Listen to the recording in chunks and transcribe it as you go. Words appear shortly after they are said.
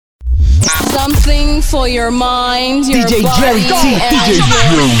Something for your mind, your DJ body, Drty, and DJ your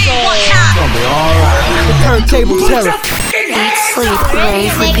soul. Gonna be alright. The turntable terror. Eat, sleep,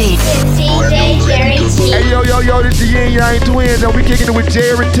 rave, repeat. Hey yo, this the Yin Yang Twins, and we kicking it with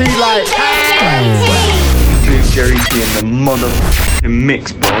Drty like. Jerry T in the motherfucking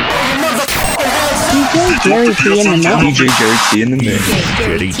mix, bro. DJ Jerry T in the mix. DJ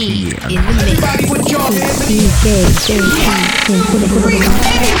Jerry T in the mix. Jerry T in the mix. DJ Jerry T in the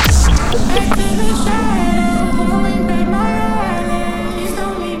mix.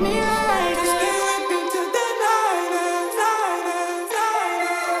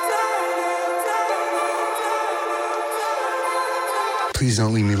 Please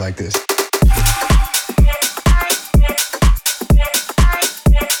don't leave me like this.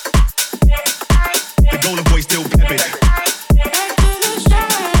 The golden boy still peppin'.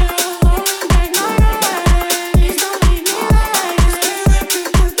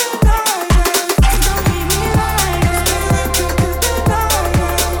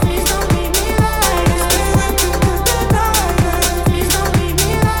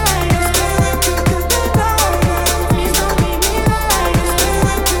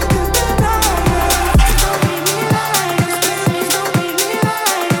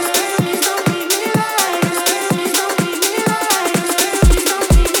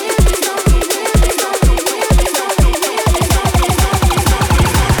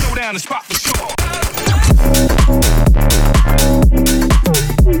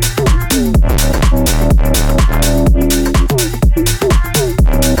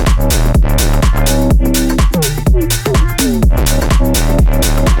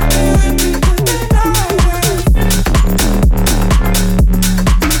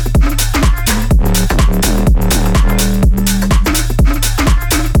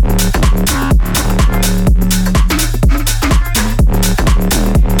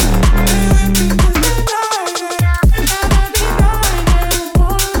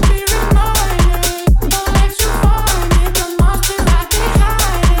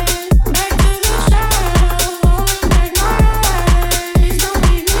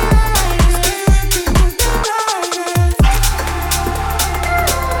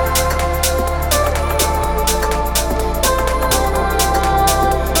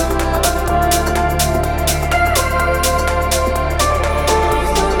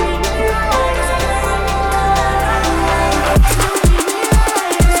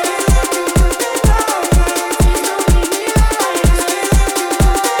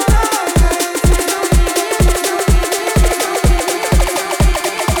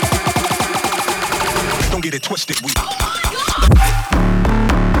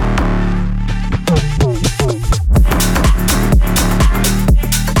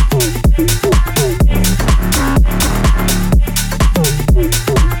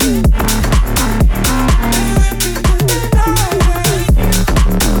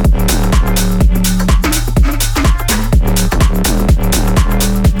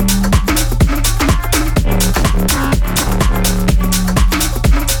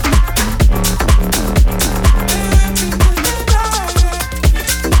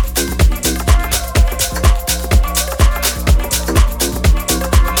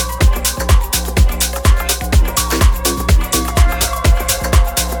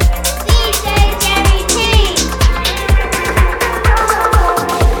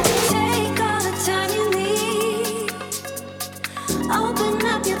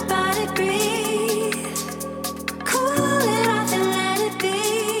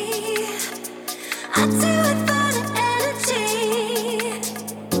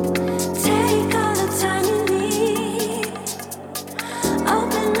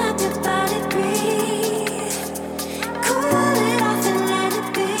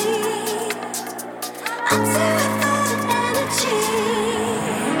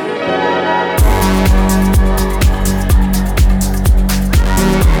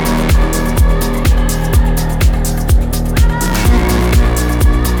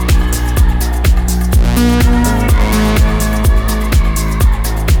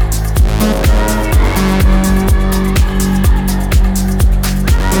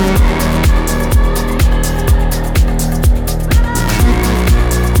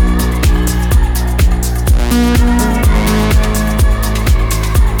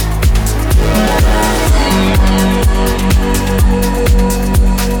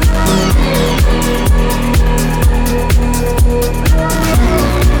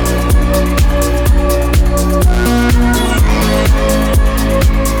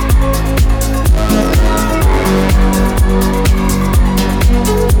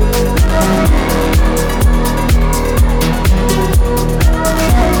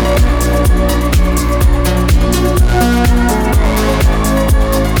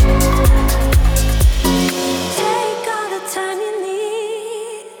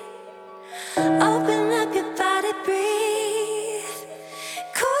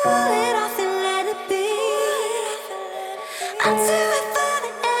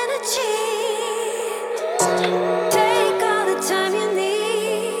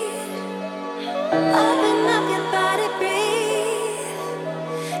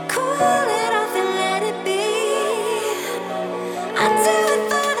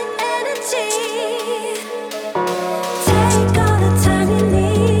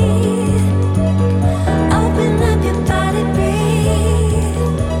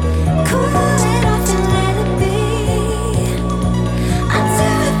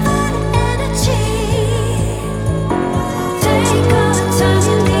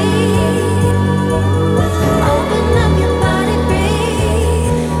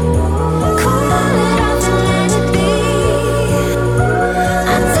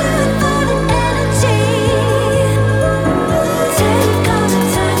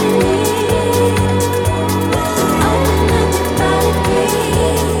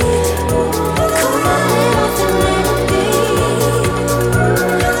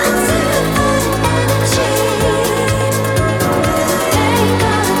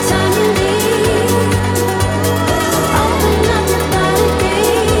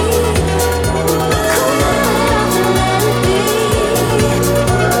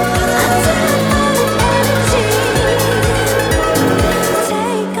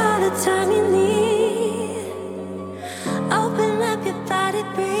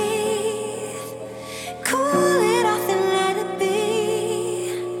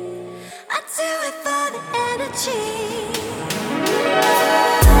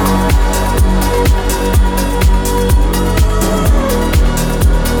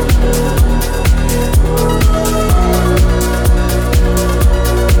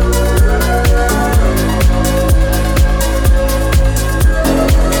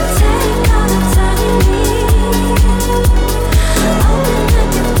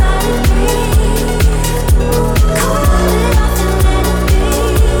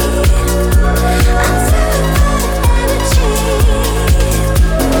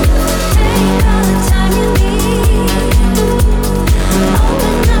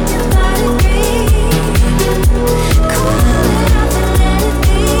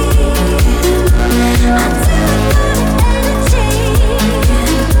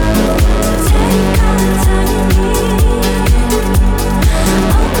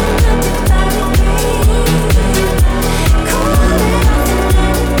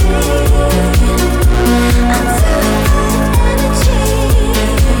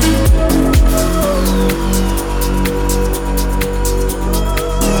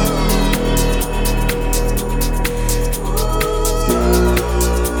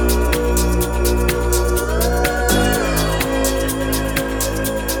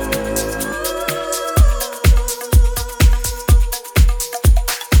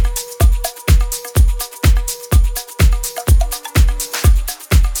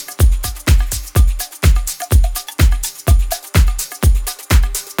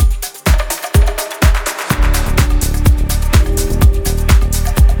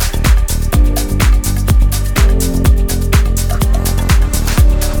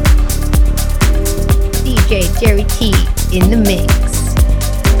 Drty in the mix.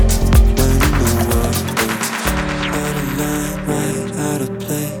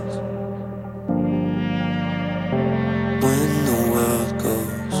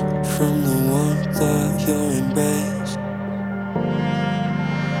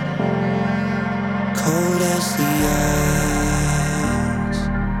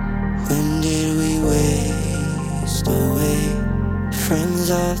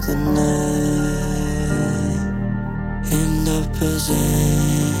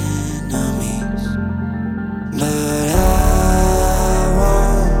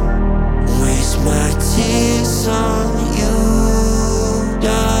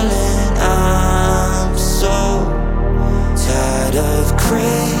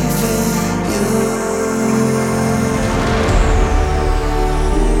 Craving you.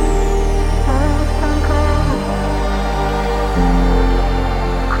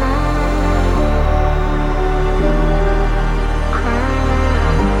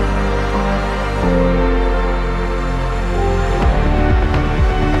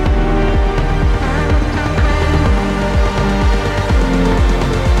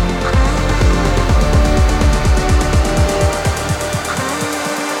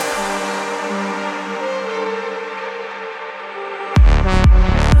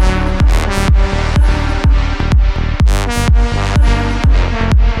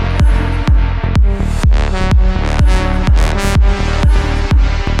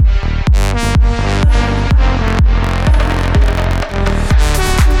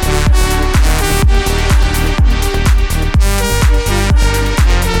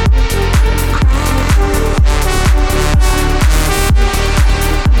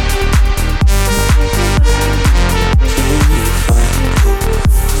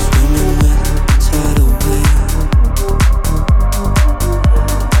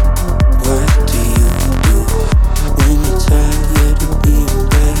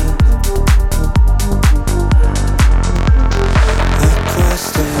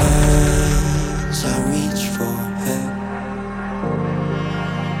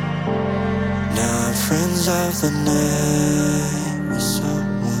 the name of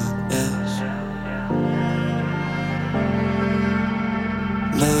someone else.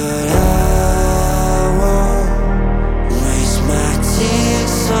 But I won't waste my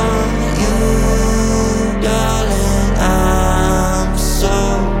tears on you, darling. I'm so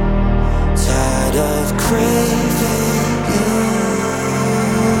tired of craving you.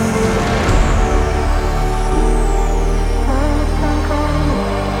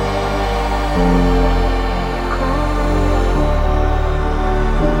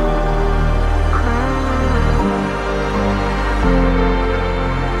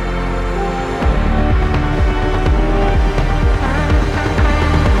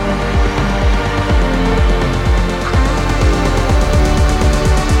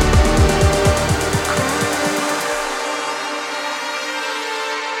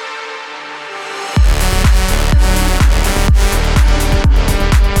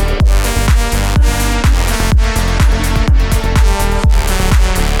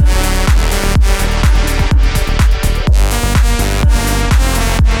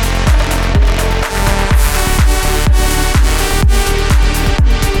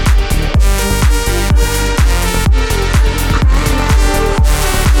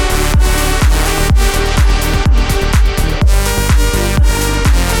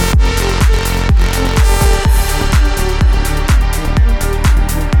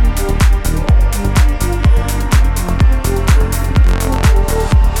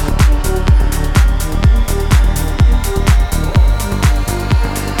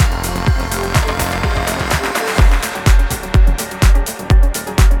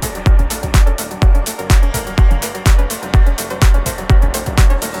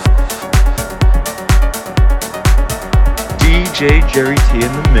 Drty in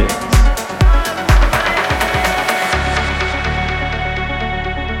the mix.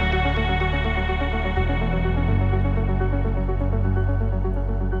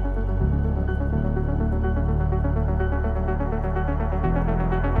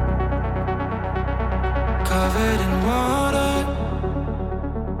 Covered in water,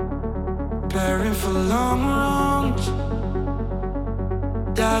 bearing for long wrongs,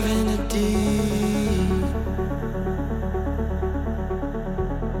 diving in deep.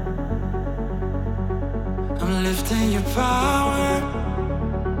 I'm lifting your power.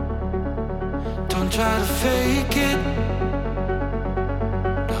 Don't try to fake it.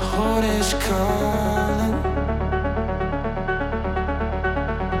 The heart is calling.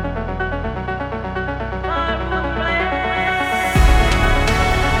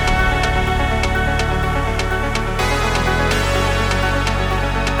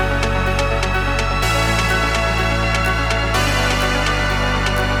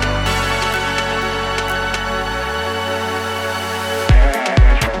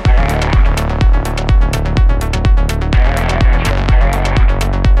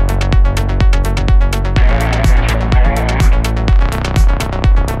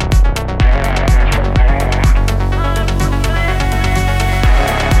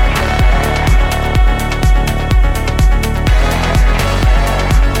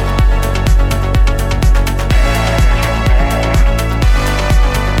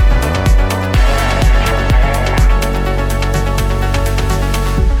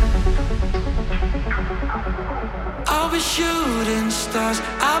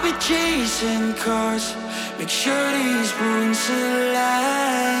 Chasing cars, make sure these wounds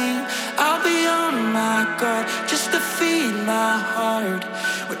align. I'll be on my guard just to feed my heart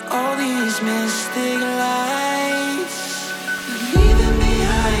with all these mystic lights. Leaving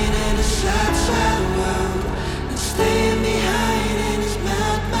behind in a sad, sad world, and staying behind in this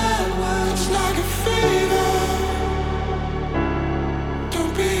mad, mad world. It's like a fever.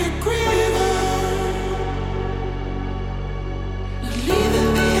 Don't be a griever.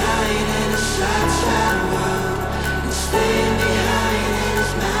 Leaving behind in a sad, sad world, and staying behind in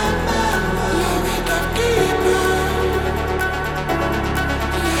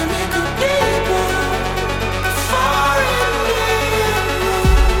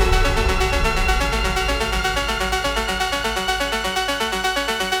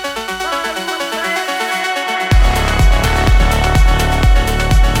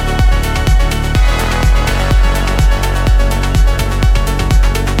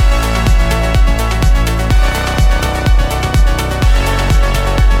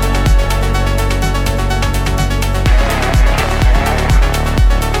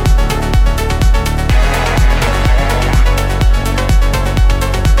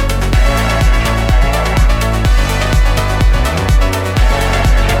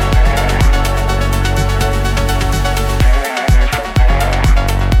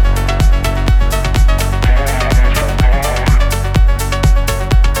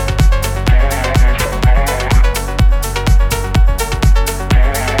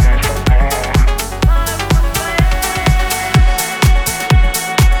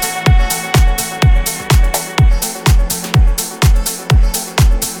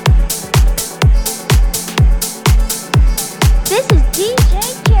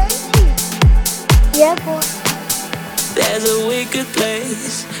There's a wicked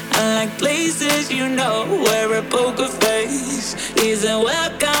place, unlike places you know, where a poker face isn't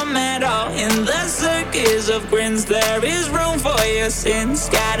welcome at all. In the circus of grins, there is room for your sins.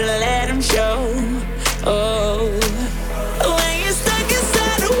 Gotta let them show. Oh, when you're stuck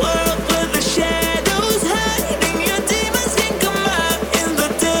inside a world where the shadows hide and your demons can come out in the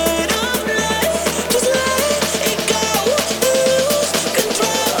dead of night, just let it go, lose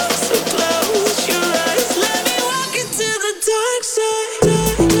control. So close your eyes, let me walk into the dark side.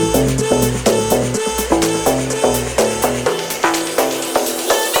 Let me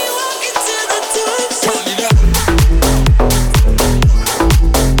walk into the dark side.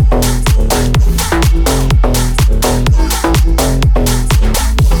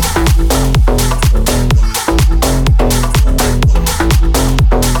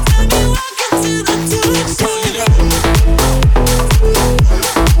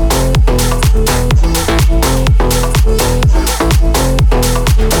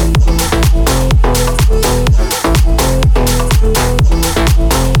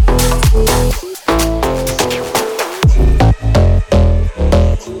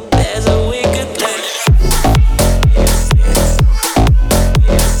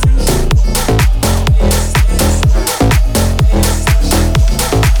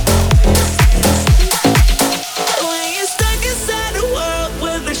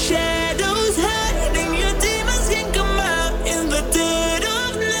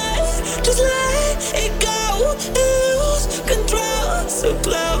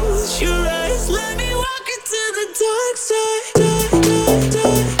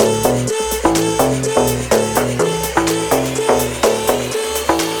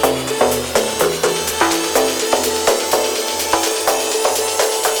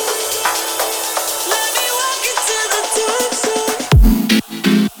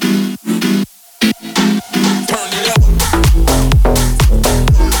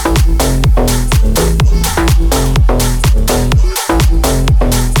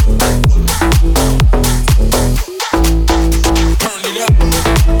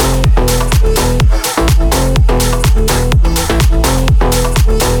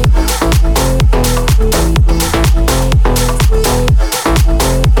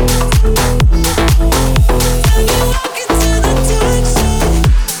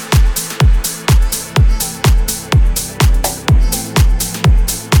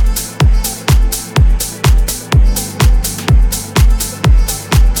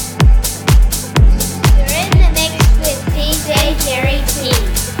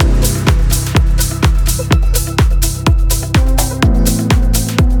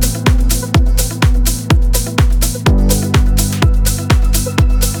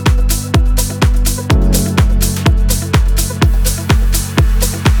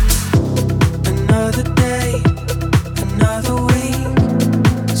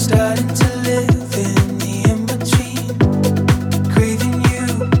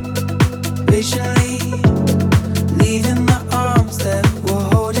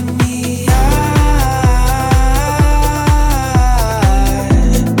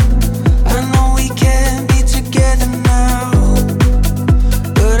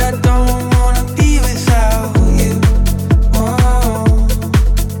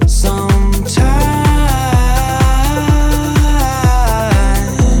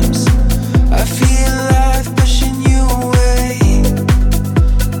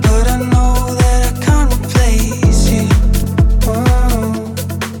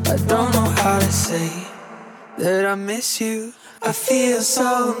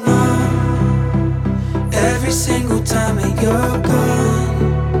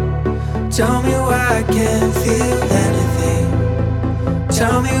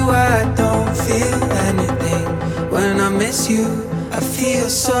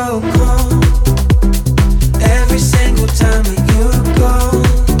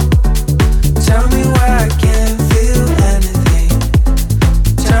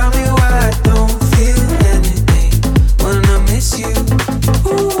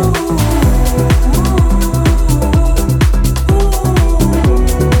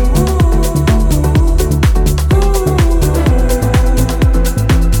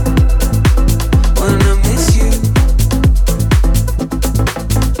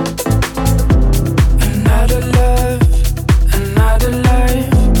 Another love, another life.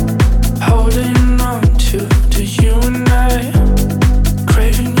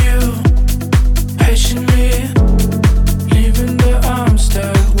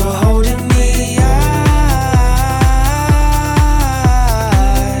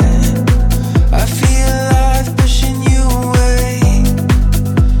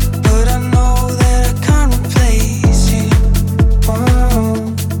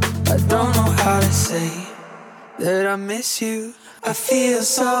 miss you. I feel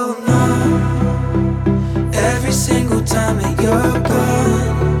so numb every single time that you're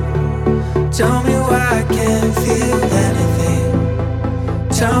gone. Tell me why I can't feel anything.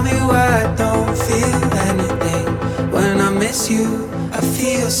 Tell me why I don't feel anything. When I miss you, I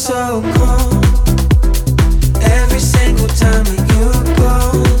feel so cold every single time that you're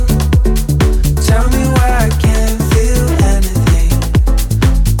gone. Tell me why I can't feel anything.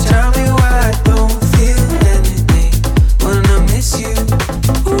 Tell me why I don't feel anything when I miss you.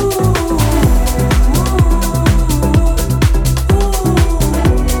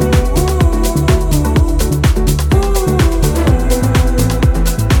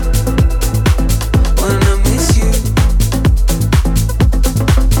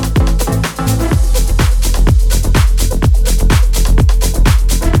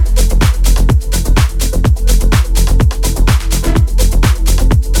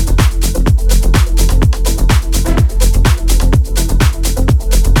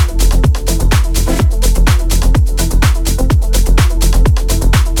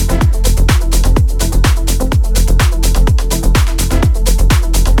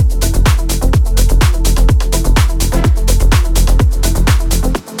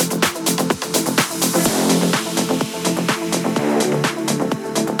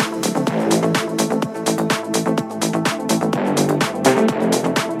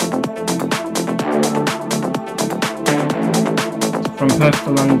 From Perth to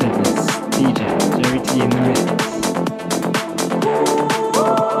London, it's DJ Drty in the mix.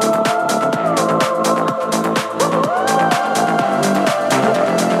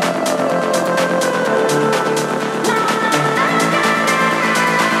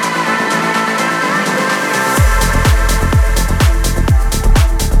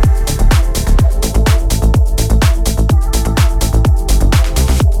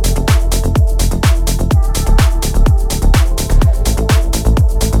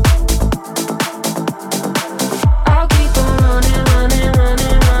 I'll keep on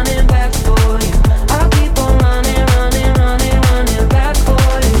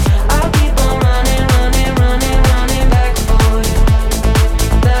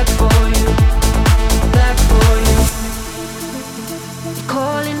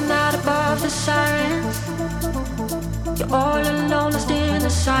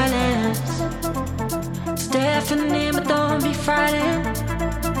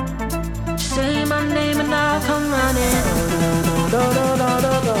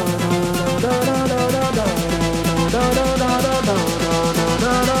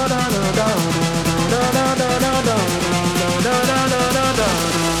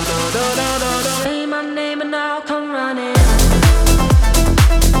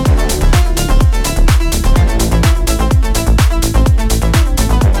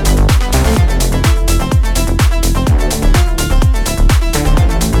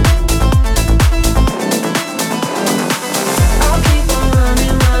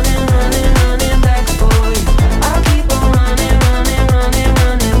running.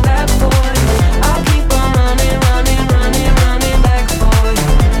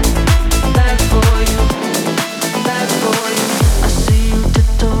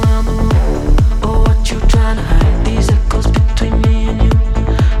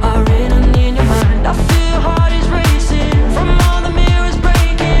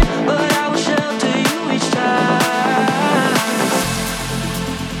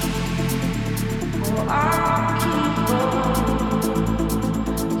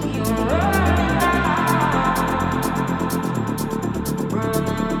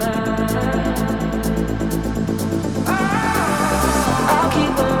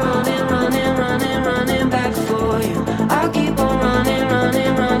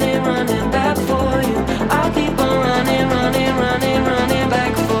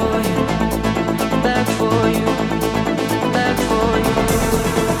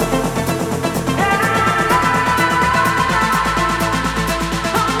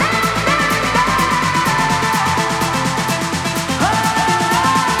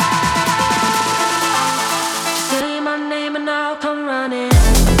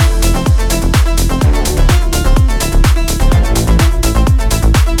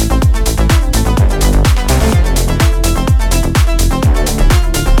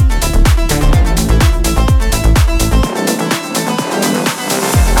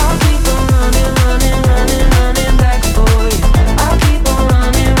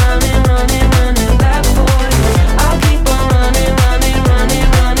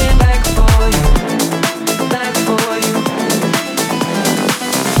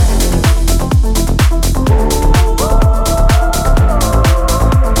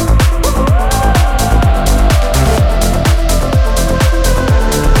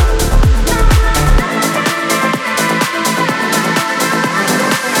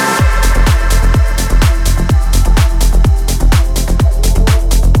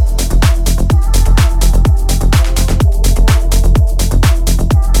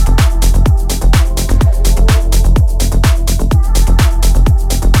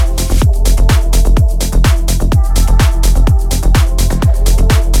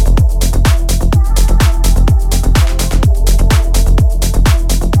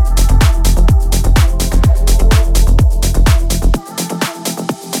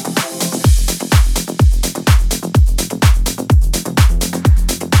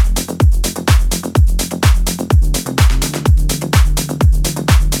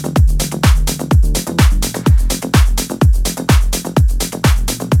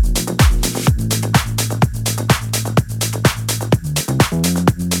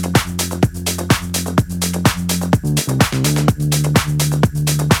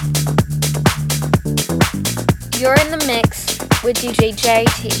 mix with DJ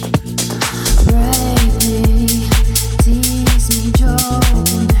Drty. Break me, tease me, joke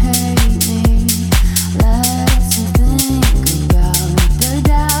and hate me. Let's think about the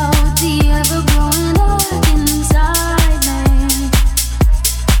doubt, the ever-growing dark inside me.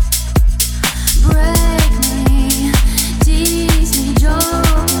 Break me, tease me,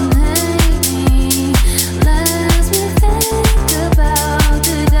 joke and hate me. Let me think about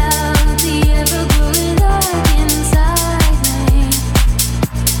the doubt, the ever-growing dark inside me.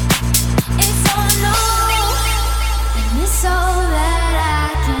 It's all no, and it's all that I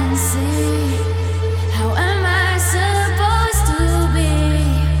can see. How am I supposed to be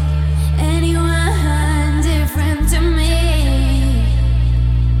anyone different to me?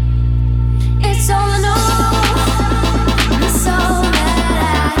 It's all no, and it's all that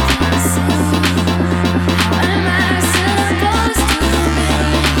I can see. How am I supposed to be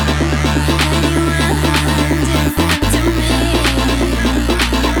anyone different to me?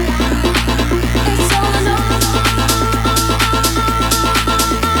 It's all no.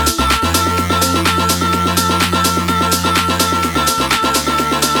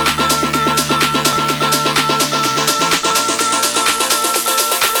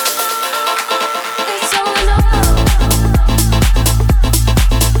 It's all no.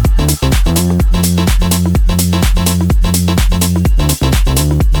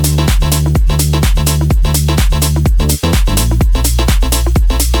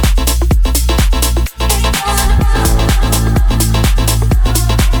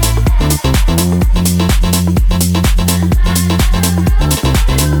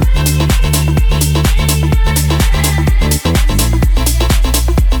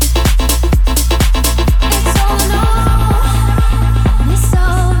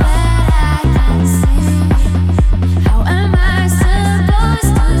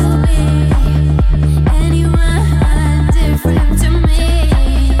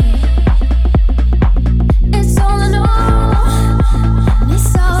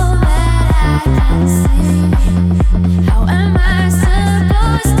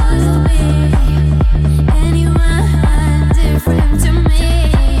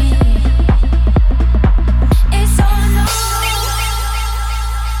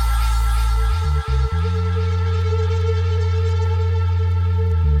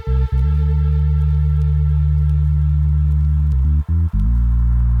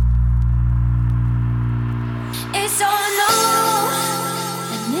 It's all no,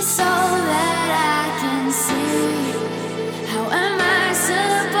 and it's all that I can see. How am I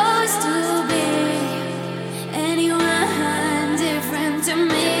supposed to be anyone different to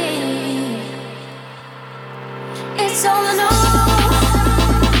me? It's all no,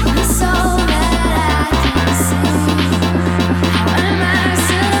 and it's all that I can see. How am I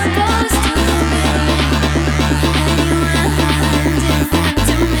supposed to be anyone different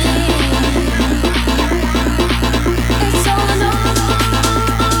to me? It's all no.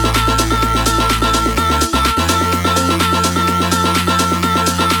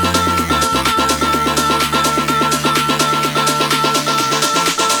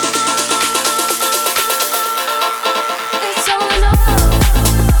 It's all no. It's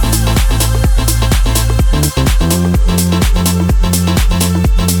all no. It's all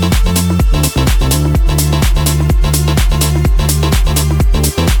that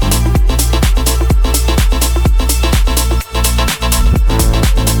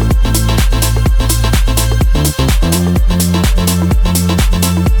I can see.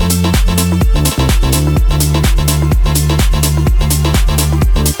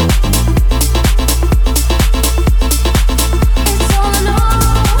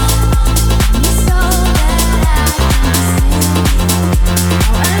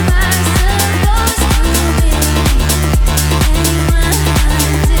 How am I supposed to be anyone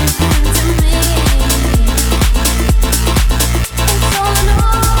different to me? It's all no.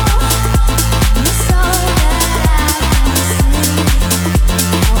 It's all that I can see.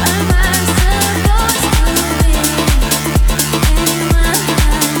 How am I supposed to be anyone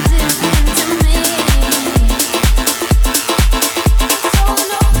different to me? It's all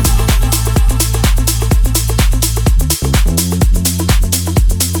no.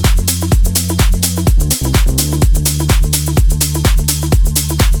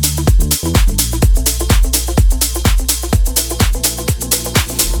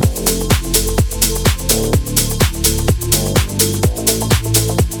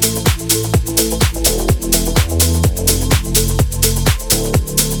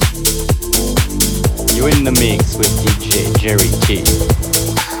 You're in the mix with DJ Drty.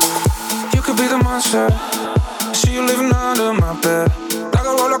 You could be the monster. I see you living under my bed, like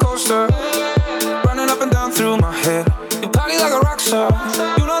a roller coaster, running up and down through my head. like a rock star.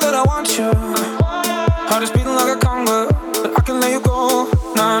 You know that I want you. Heart is beating like a conga, but I can let you go.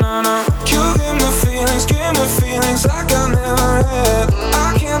 Nah, nah, nah. You give me feelings like I never had.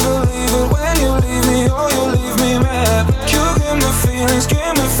 I can't believe it when you leave me, oh, you leave me mad. You give me feelings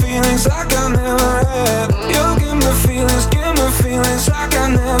like I never had. You give me feelings like I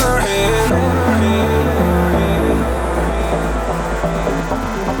never had.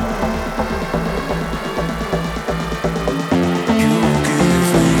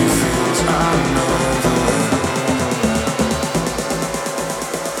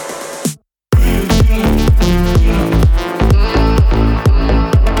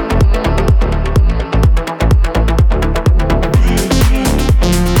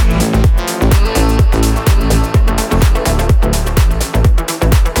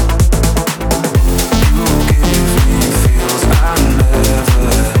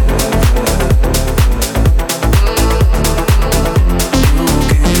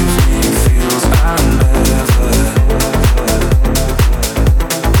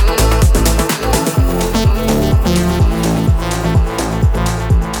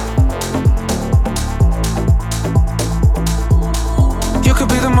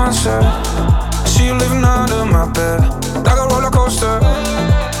 See you living under my bed, like a roller coaster,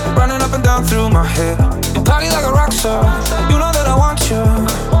 running up and down through my head. You party like a rock star. You know that I want you.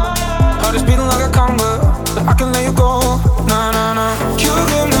 Heart is beating like a conga, but I can let you go. Nah, nah, nah. You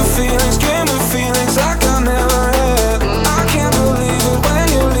give me feelings like I never had. I can't believe it when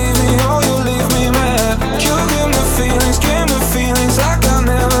you leave me, oh, you leave me mad. You give me feelings like I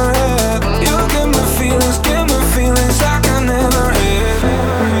never had. You give me feelings like I never had.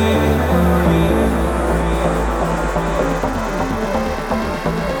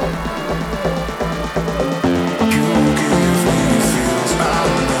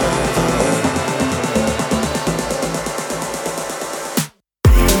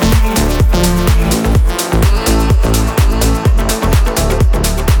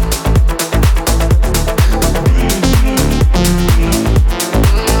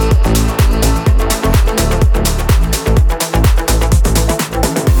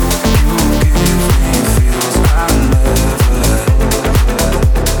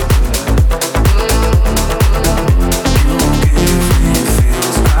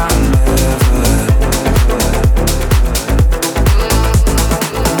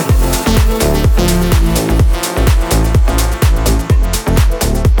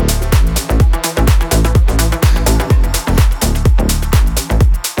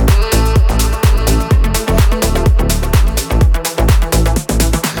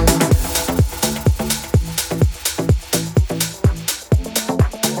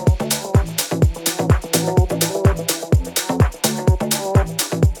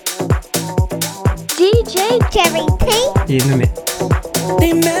 In the mix.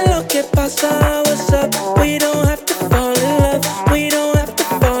 Dime lo que pasa, what's up? We don't have to fall in love. We don't have to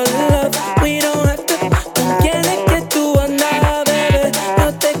fall in love. We don't have to. ¿Con quién es que tú andas, bebé?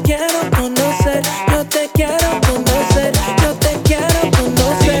 Yo te quiero conocer. Yo te quiero conocer. Yo te quiero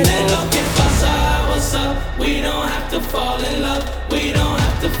conocer. Dime lo que pasa, what's up? We don't have to fall in love. We don't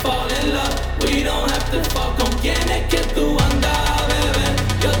have to fall in love. We don't have to fall. ¿Con quién es que tú andas, bebé?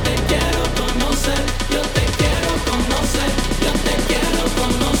 Yo te quiero conocer. Yo te quiero conocer. Yo te quiero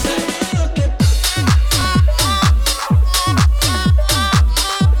conocer.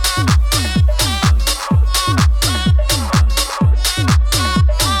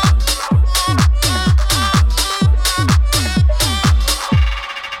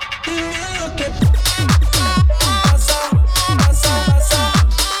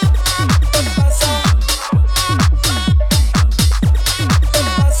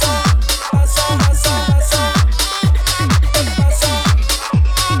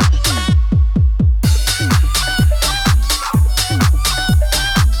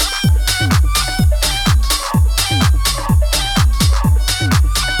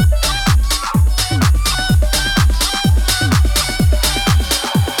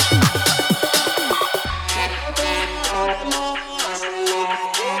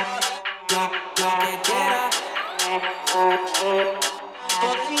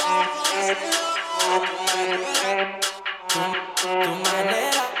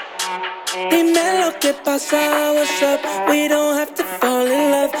 Dime lo que pasa, what's up? We don't have to fall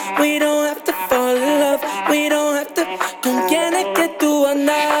in love. We don't have to fall in love. We don't have to. ¿Con quién es que tú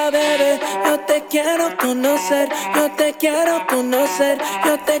andas, bebé? Yo te quiero conocer. Yo te quiero conocer.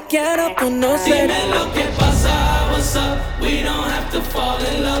 Yo te quiero conocer. Dime lo que pasa, what's up? We don't have to fall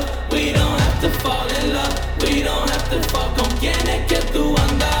in love. We don't have to fall in love. We don't have to fall. ¿Con quién es que tú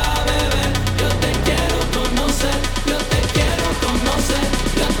andas, bebé? Yo te quiero conocer. Yo te quiero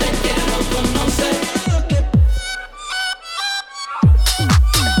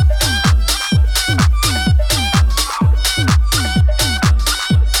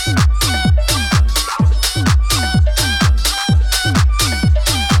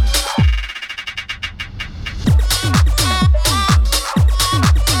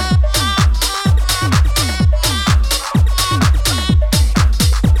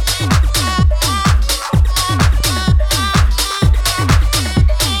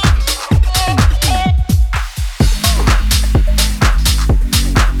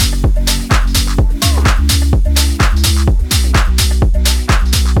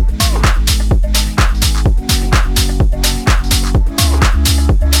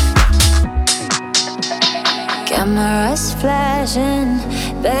Cameras flashing,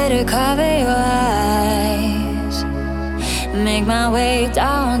 better cover your eyes. Make my way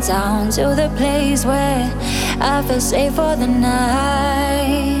downtown to the place where I feel safe for the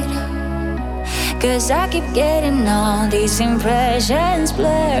night. Cause I keep getting all these impressions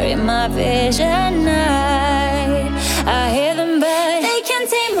blur in my vision night. I hear them but they can't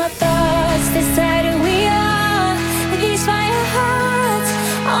take my thoughts. Decide who we are. These fire hearts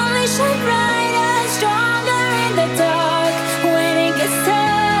only shine brighter, stronger in the dark. When it gets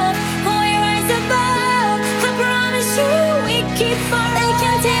tough, we rise above. I promise you we keep on. They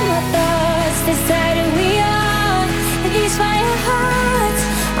can't take my thoughts. Decide who we are. These fire hearts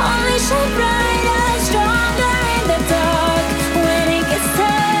only shine brighter, stronger in the dark. When it gets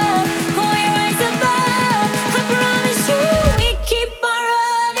tough, we rise above. I promise you we keep on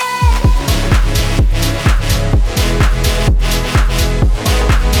running.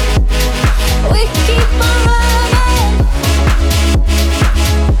 We keep on running.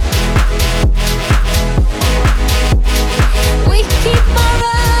 We keep on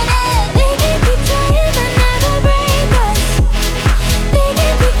running. They can keep trying but never break us. They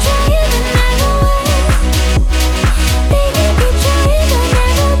can keep trying but never win. They can keep trying but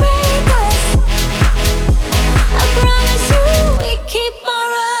never break us. I promise you we keep on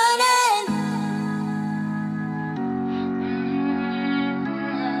running.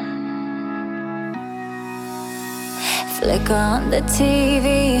 Flicker on the TV,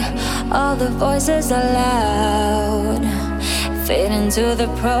 all the voices are loud. Fit into the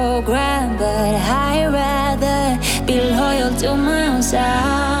program, but I'd rather be loyal to my own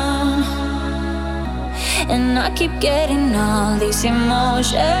sound. And I keep getting all these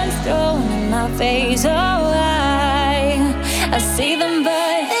emotions thrown in my face. Oh, I see them,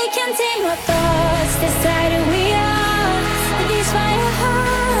 but they can't take my thoughts. Decide who we are. These fire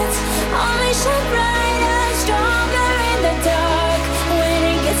hearts only shine brighter, stronger in the dark. When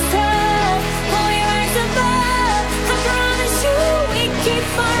it gets tough, we rise above. I promise you we keep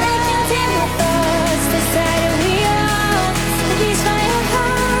on. They can't take my thoughts. Decide who we are. These fire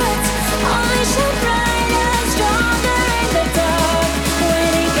hearts only shine brighter, stronger in the dark.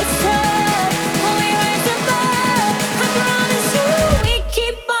 When it gets tough, we rise above. I promise you we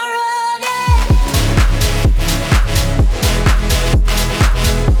keep on running.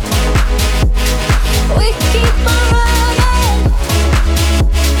 We keep on running.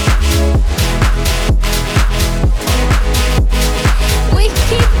 We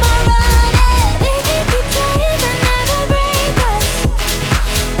keep on running. They can keep trying but never break us.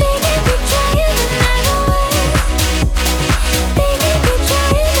 They can keep trying but never win. They can keep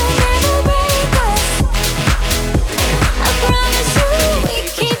trying but never break us. I promise you we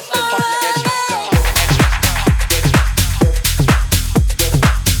keep on running.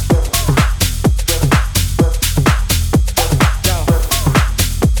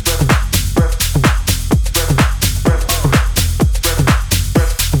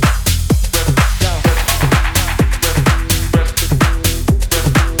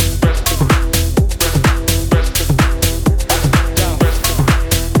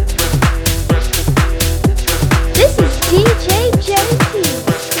 This is DJ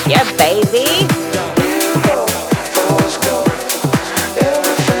JYYE. Yeah, baby.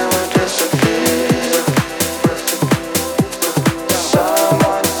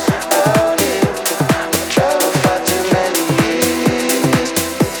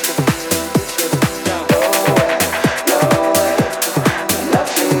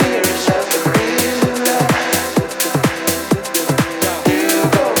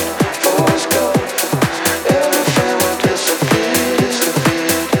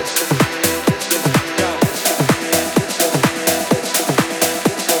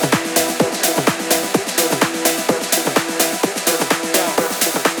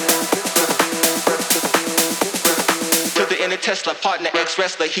 Tesla, partner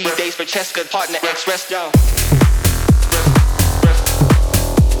ex-wrestler, he dates for Cheska, partner ex-wrestler.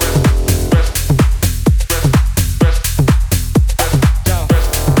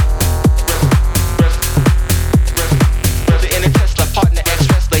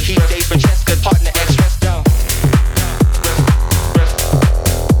 He dates for Cheska,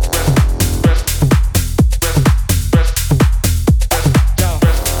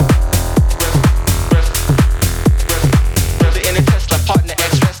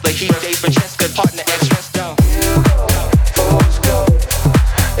 partner ex-wrestler.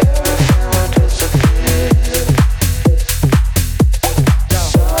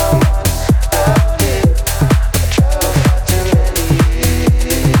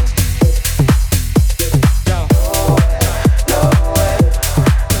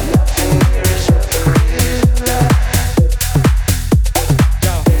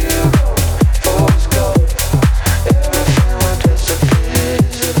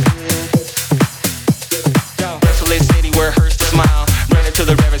 to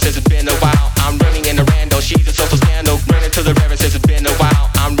the reverend says it's been a while. I'm running in the rando, she's a social scandal. Running to the reverend says it's been a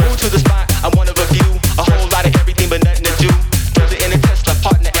while. I'm rude to the spot, I'm one of a few. A whole lot of everything but nothing to do. To the inner Tesla,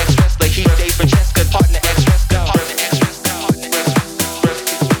 partner ex-wrestler. He dates Francesca, partner ex-wrestler. Partner ex-wrestler,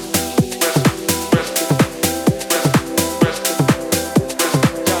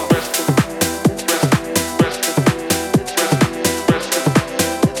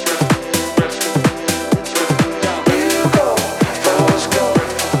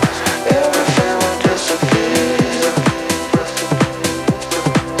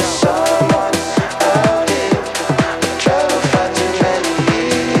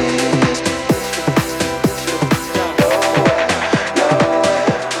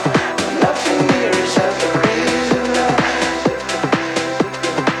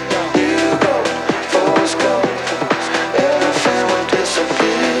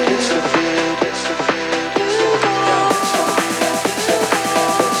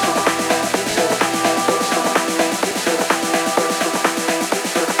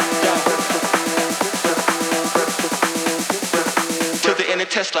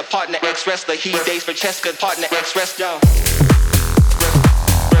 partner Tesla, partner ex-wrestler. He dates Francesca, partner ex-wrestler.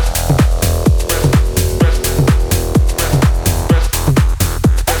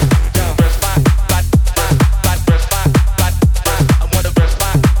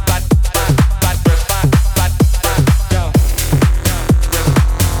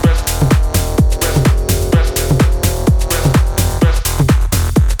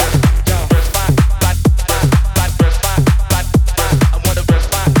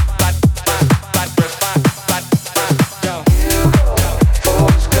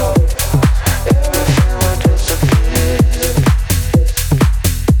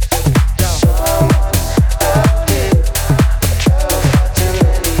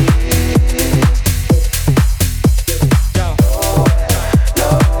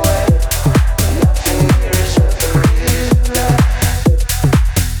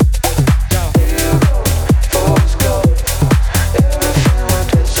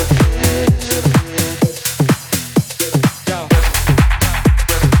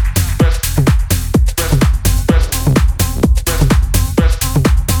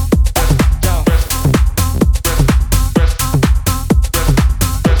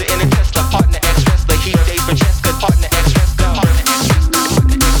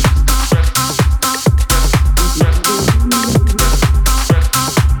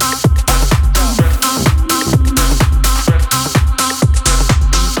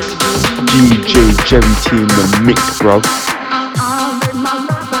 JYYE in the mix, bro.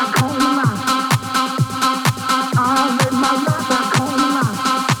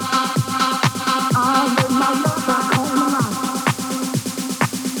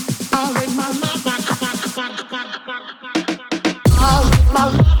 All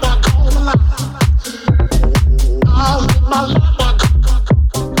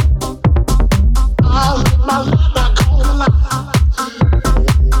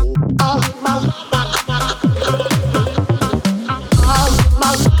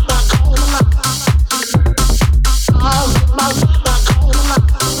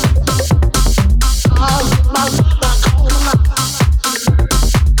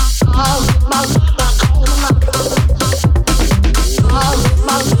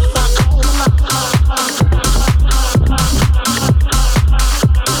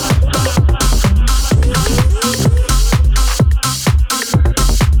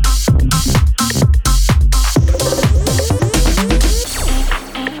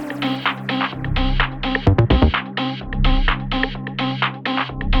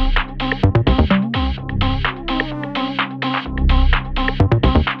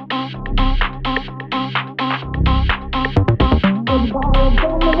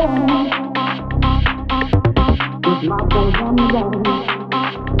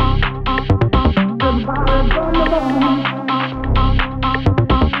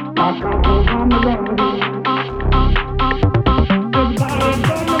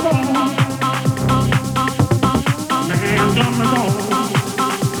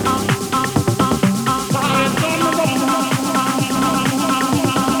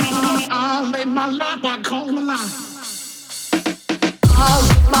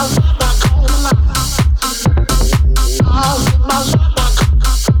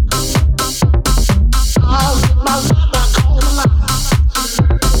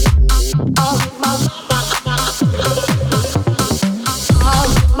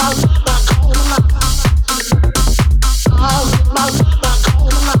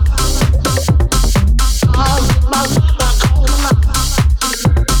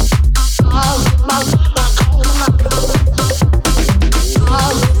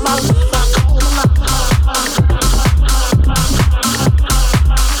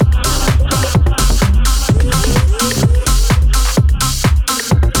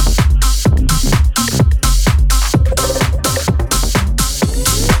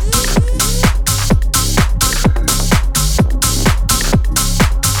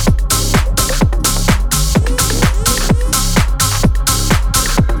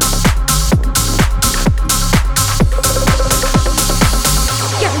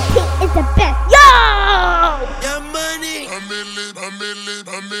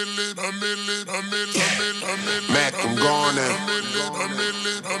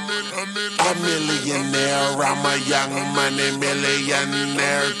A millionaire, I'm a young money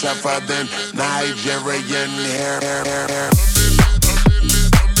millionaire, tougher than Nigerian hair.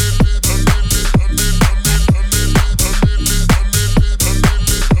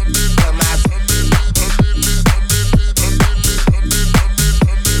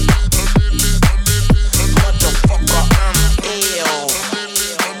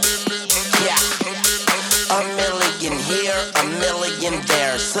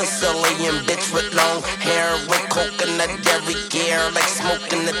 Sicilian bitch with long hair, with coconut every gear, like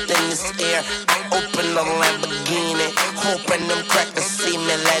smoking the thinnest air. I open the Lamborghini, hoping them crackers see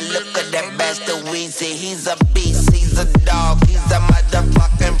me. Like, look at that bastard Weezy. He's a beast, he's a dog, he's a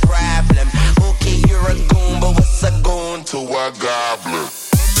motherfucking problem. Okay, you're a goon, but what's a goon to a goblin?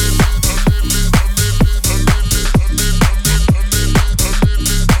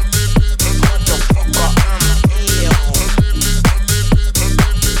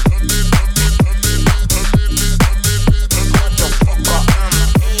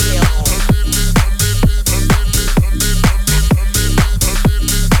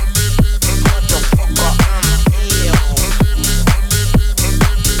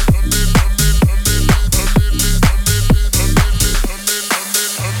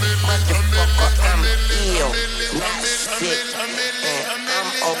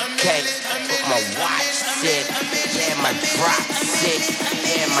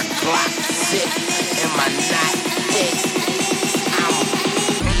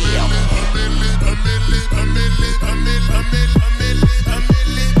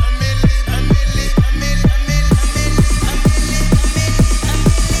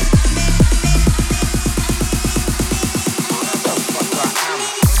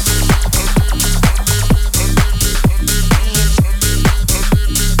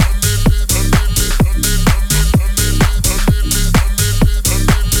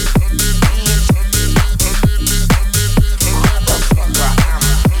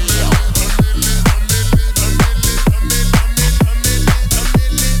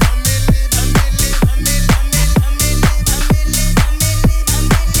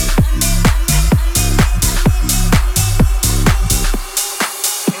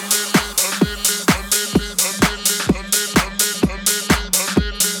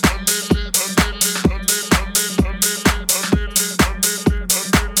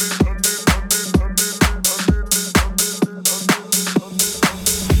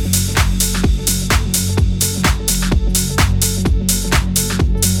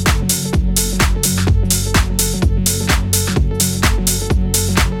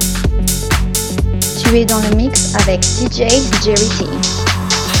 Tu es dans le mix avec DJ Drty.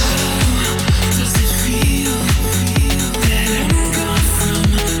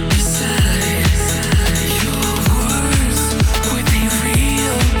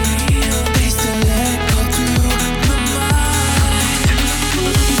 Night.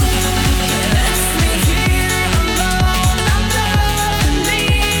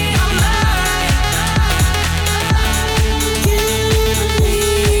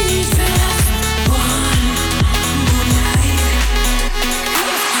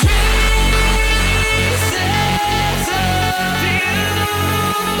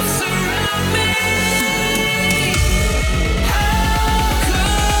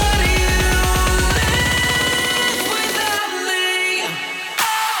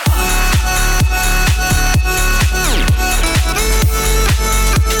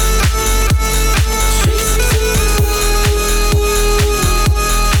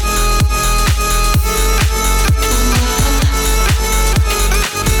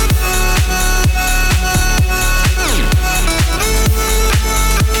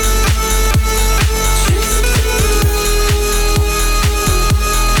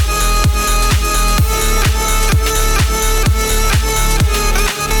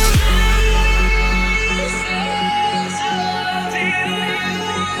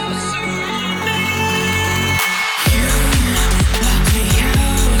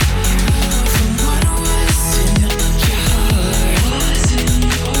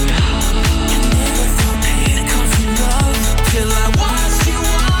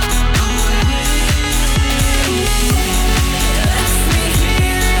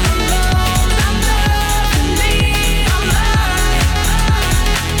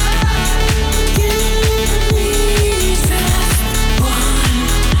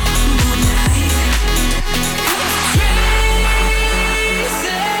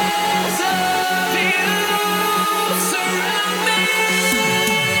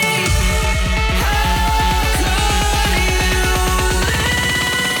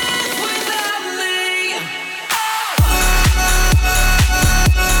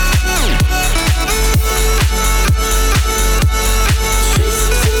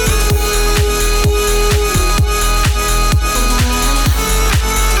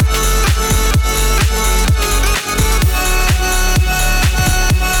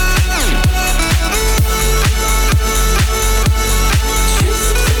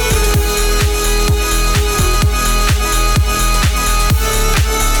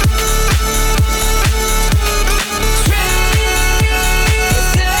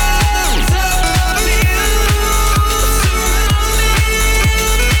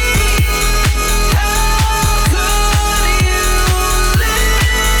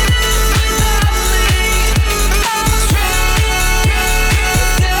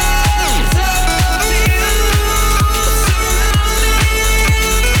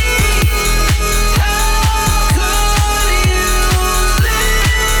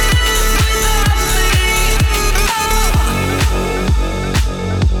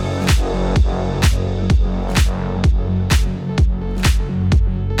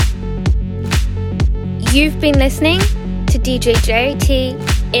 You've been listening to DJ Drty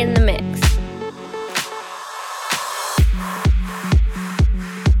in the mix.